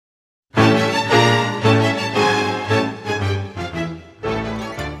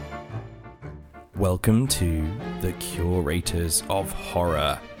Welcome to the Curators of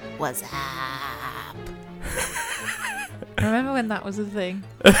Horror. What's up? Remember when that was a thing?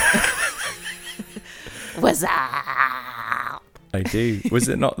 What's up? I do. Was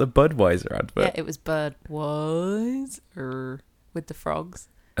it not the Budweiser advert? Yeah, it was Budweiser with the frogs.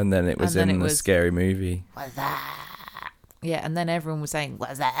 And then it was in the Scary Movie. What's up? Yeah, and then everyone was saying,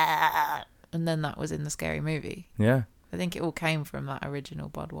 what's up? And then that was in the Scary Movie. Yeah. I think it all came from that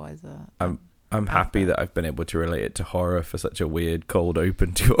original Budweiser. I'm happy that I've been able to relate it to horror for such a weird cold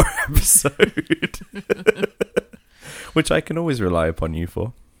open to our episode. Which I can always rely upon you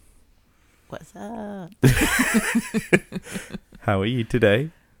for. What's up? How are you today?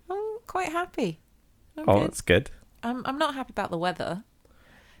 I'm quite happy. That's good. I'm not happy about the weather.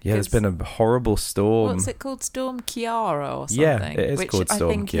 Yeah, there's been a horrible storm. What's it called? Storm Chiara or something? Yeah, it is called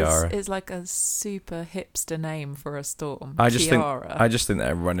Storm Chiara. Which I think is like a super hipster name for a storm. I just think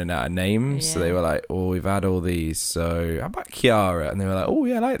they're running out of names. Yeah. So they were like, oh, we've had all these. So how about Chiara? And they were like, oh,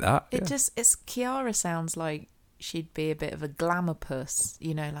 yeah, I like that. It's Chiara sounds like she'd be a bit of a glamour puss,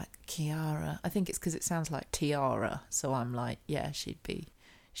 like Chiara. I think it's because it sounds like tiara. So I'm like, yeah, she'd be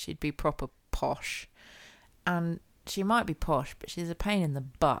proper posh. And she might be posh, but she's a pain in the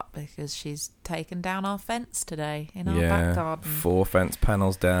butt because she's taken down our fence today in our back garden. 4 fence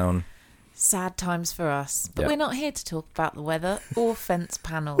panels down. Sad times for us. But we're not here to talk about the weather or fence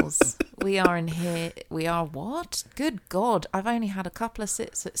panels. We are in here. We are what? Good God. I've only had a couple of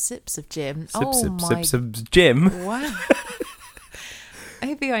sips of gin. Sips of gin? Wow.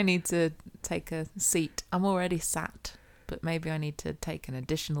 Maybe I need to take a seat. I'm already sat, but maybe I need to take an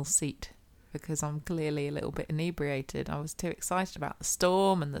additional seat, because I'm clearly a little bit inebriated. I was too excited about the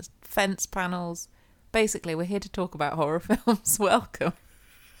storm and the fence panels. Basically, we're here to talk about horror films. Welcome.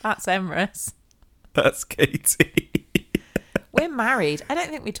 That's Emrys. That's Katie. We're married. I don't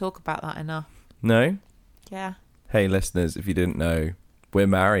think we talk about that enough. No? Yeah. Hey, listeners, if you didn't know, we're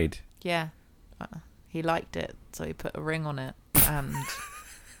married. Yeah. He liked it, so he put a ring on it. And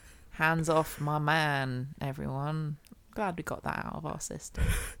hands off my man, everyone. Glad we got that out of our system.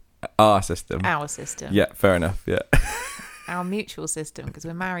 Our system. Our system. Yeah, fair enough, yeah. Our mutual system, because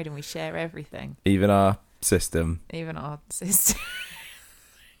we're married and we share everything. Even our system. Even our system.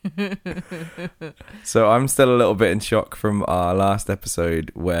 So I'm still a little bit in shock from our last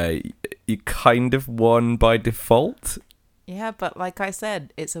episode where you kind of won by default. Yeah, but like I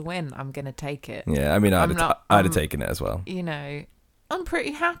said, it's a win. I'm going to take it. Yeah, I mean, I'd have taken it as well. I'm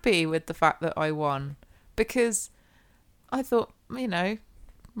pretty happy with the fact that I won, because I thought,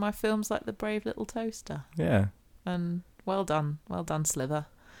 my film's like The Brave Little Toaster. Yeah. And well done, Slither.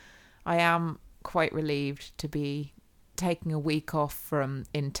 I am quite relieved to be taking a week off from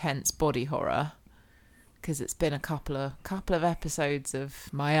intense body horror, because it's been a couple of episodes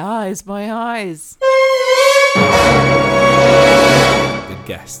of my eyes. The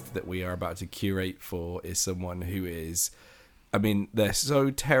guest that we are about to curate for is someone who is, they're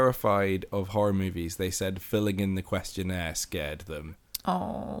so terrified of horror movies, they said filling in the questionnaire scared them.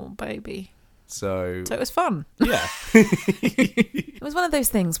 Oh, baby. So it was fun. Yeah. It was one of those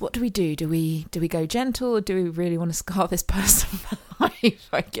things. What do we do? Do we go gentle, or do we really want to scar this person for life,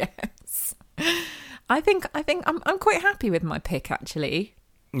 I guess? I think I'm quite happy with my pick, actually.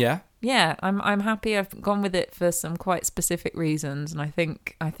 Yeah. Yeah, I'm happy. I've gone with it for some quite specific reasons, and I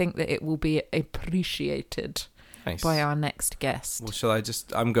think that it will be appreciated. Nice. By our next guest. Well,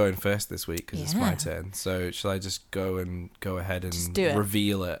 I'm going first this week because it's my turn. So shall I just go ahead and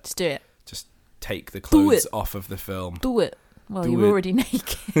reveal it? Just do it. Just take the clothes off of the film. Do it. Well, you're already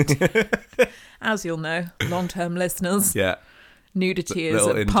naked. As you'll know, long-term listeners. Yeah. Nudity is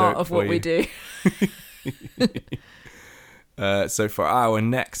a part of what we do. So for our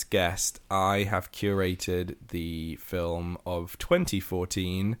next guest, I have curated the film of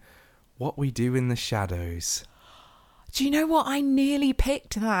 2014, What We Do in the Shadows. Do you know what? I nearly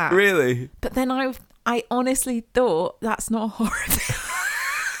picked that. Really? But then I honestly thought that's not a horror film.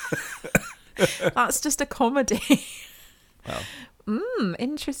 That's just a comedy. Well.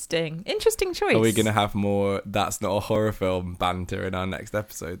 Interesting. Interesting choice. Are we going to have more that's not a horror film banter in our next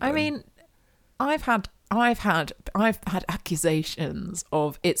episode then? I mean, I've had accusations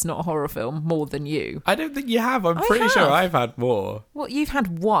of it's not a horror film more than you. I don't think you have. I'm pretty sure I've had more. Well, you've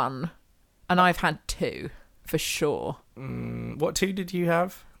had 1 and I've had 2. For sure. What 2 did you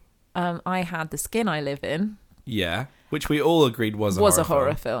have? I had The Skin I Live In. Yeah, which we all agreed was a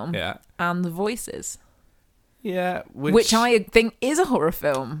horror film. Yeah. And The Voices. Yeah. Which I think is a horror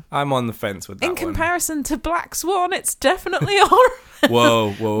film. I'm on the fence with that In comparison to Black Swan, it's definitely a horror film.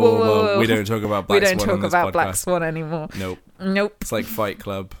 Whoa. We don't talk about Black Swan on this podcast. We don't talk about Black Swan anymore. Nope. Nope. It's like Fight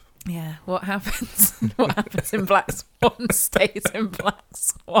Club. Yeah, what happens? What happens in Black Swan stays in Black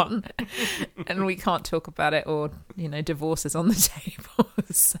Swan, and we can't talk about it, or divorce is on the table.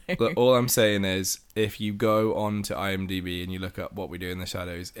 So. Look, all I'm saying is, if you go on to IMDb and you look up What We Do in the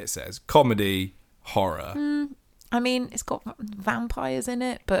Shadows, it says comedy, horror. I mean, it's got vampires in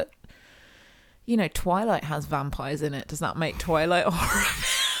it, but Twilight has vampires in it. Does that make Twilight horror?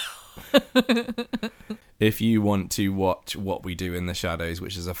 If you want to watch What We Do in the Shadows,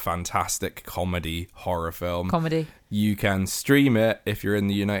 which is a fantastic comedy horror film, you can stream it if you're in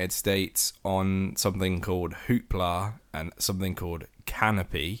the United States on something called Hoopla and something called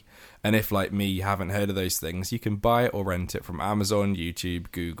Canopy. And if, like me, you haven't heard of those things, you can buy it or rent it from Amazon,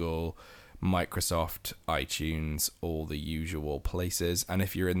 YouTube, Google, Microsoft, iTunes, all the usual places. And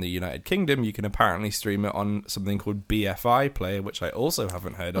if you're in the United Kingdom, you can apparently stream it on something called BFI Player, which I also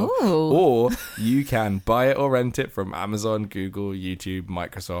haven't heard of. Ooh. Or you can buy it or rent it from Amazon, Google, YouTube,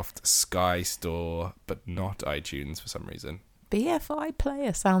 Microsoft, Sky Store, but not iTunes for some reason. BFI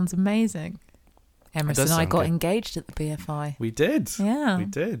Player sounds amazing. Emerson and I got engaged at the BFI. We did. Yeah. We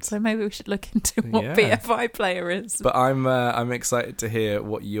did. So maybe we should look into what BFI Player is. But I'm excited to hear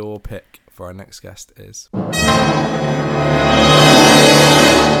what your pick for our next guest is. Yeah,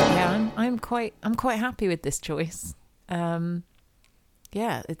 I'm quite happy with this choice.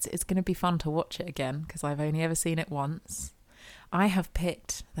 Yeah, it's going to be fun to watch it again because I've only ever seen it once. I have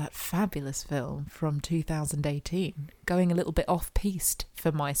picked that fabulous film from 2018, going a little bit off-piste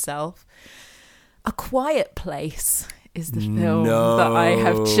for myself. A Quiet Place is the film that I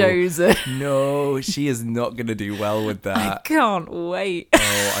have chosen. No, she is not going to do well with that. I can't wait.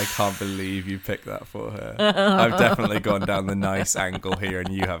 Oh, I can't believe you picked that for her. I've definitely gone down the nice angle here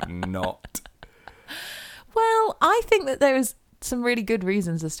and you have not. Well, I think that there is some really good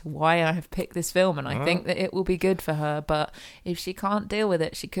reasons as to why I have picked this film, and I think that it will be good for her, but if she can't deal with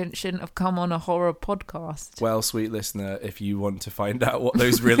it, she shouldn't have come on a horror podcast. Well, sweet listener, if you want to find out what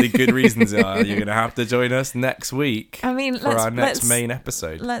those really good reasons are, you're going to have to join us next week for our next main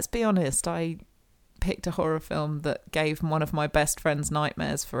episode. Let's be honest, I picked a horror film that gave one of my best friends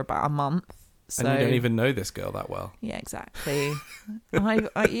nightmares for about a month. So, and you don't even know this girl that well. Yeah, exactly.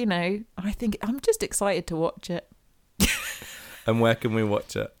 I think I'm just excited to watch it. And where can we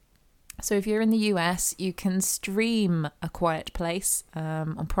watch it? So if you're in the US, you can stream A Quiet Place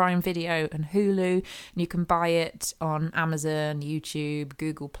on Prime Video and Hulu. And you can buy it on Amazon, YouTube,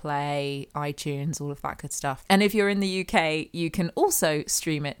 Google Play, iTunes, all of that good stuff. And if you're in the UK, you can also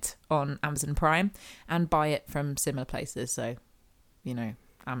stream it on Amazon Prime and buy it from similar places. So,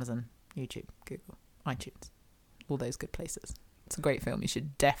 Amazon, YouTube, Google, iTunes, all those good places. It's a great film. You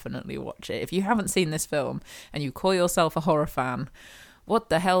should definitely watch it. If you haven't seen this film and you call yourself a horror fan, what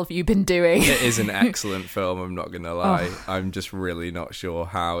the hell have you been doing? It is an excellent film, I'm not going to lie. I'm just really not sure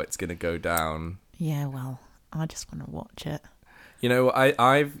how it's going to go down. Yeah, well, I just want to watch it.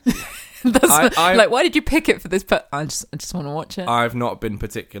 I've... why did you pick it for this? I just want to watch it. I've not been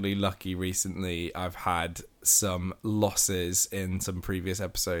particularly lucky recently. I've had some losses in some previous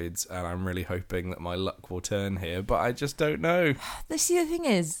episodes, and I'm really hoping that my luck will turn here, but I just don't know. The thing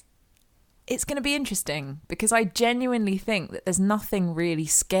is, it's going to be interesting because I genuinely think that there's nothing really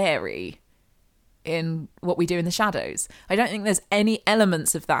scary in What We Do in the Shadows. I don't think there's any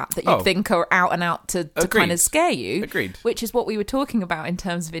elements of that you'd think are out and out to kind of scare you. Agreed. Which is what we were talking about in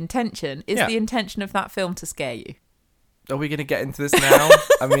terms of intention. Is the intention of that film to scare you? Are we going to get into this now?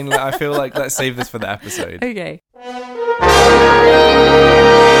 I mean, I feel like let's save this for the episode. Okay.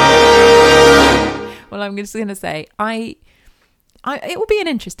 Well, I'm just going to say, it will be an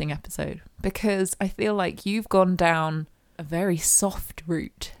interesting episode because I feel like you've gone down a very soft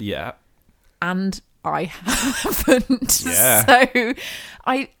route. Yeah. And I haven't. Yeah. So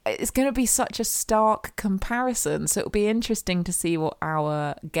it's going to be such a stark comparison. So it'll be interesting to see what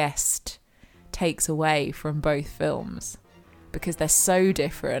our guest takes away from both films because they're so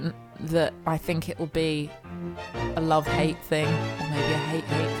different that I think it will be a love-hate thing or maybe a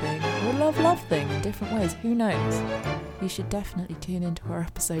hate-hate thing or a love-love thing in different ways. Who knows? You should definitely tune into our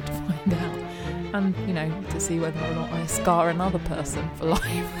episode to find out and, to see whether or not I scar another person for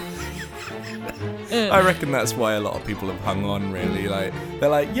life. I reckon that's why a lot of people have hung on, really. They're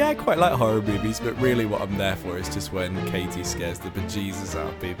like, yeah, I quite like horror movies, but really what I'm there for is just when Katie scares the bejesus out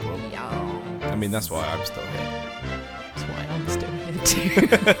of people. Yeah. I mean, that's why I'm still here. That's why I'm still here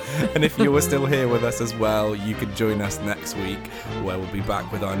too. And if you were still here with us as well, you can join us next week, where we'll be back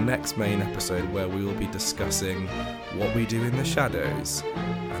with our next main episode, where we will be discussing What We Do in the Shadows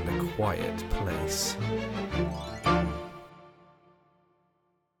and A Quiet Place.